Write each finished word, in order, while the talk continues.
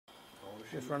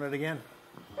Just run it again.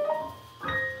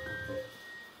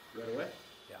 Right away?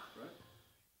 Yeah. Right.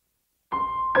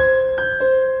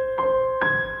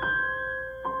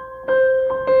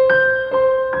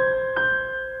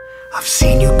 I've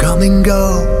seen you come and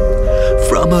go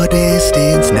from a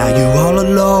distance, now you're all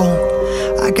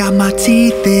alone. I got my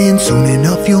teeth in, soon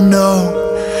enough you'll know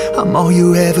I'm all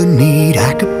you ever need,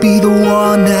 I could be the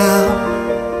one now.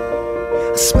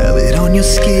 I smell it on your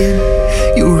skin,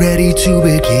 you're ready to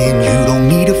begin. You don't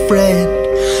need a friend,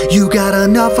 you got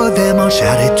enough of them. I'll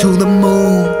shout it to the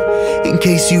moon, in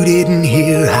case you didn't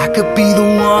hear, I could be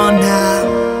the one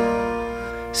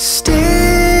now.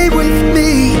 Stay with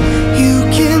me, you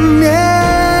can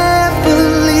never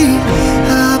leave.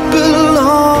 I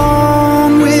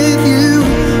belong with you,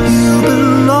 you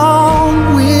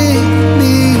belong with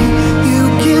me. You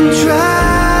can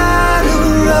try to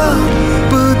run,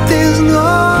 but there's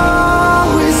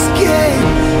no escape.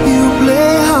 You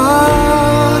play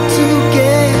hard to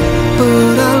get,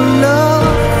 but I love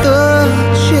the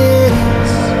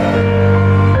chase.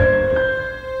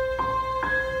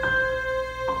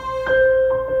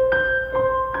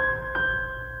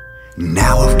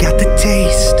 Now I've got the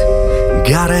taste,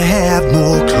 gotta have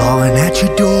more, clawing at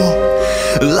your door.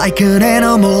 Like an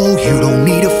animal, you don't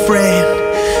need a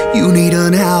friend, you need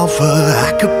an alpha,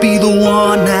 I could be the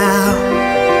one now.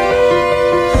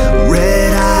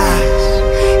 Red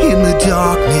eyes in the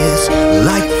darkness,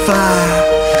 like fire,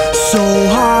 so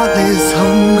hard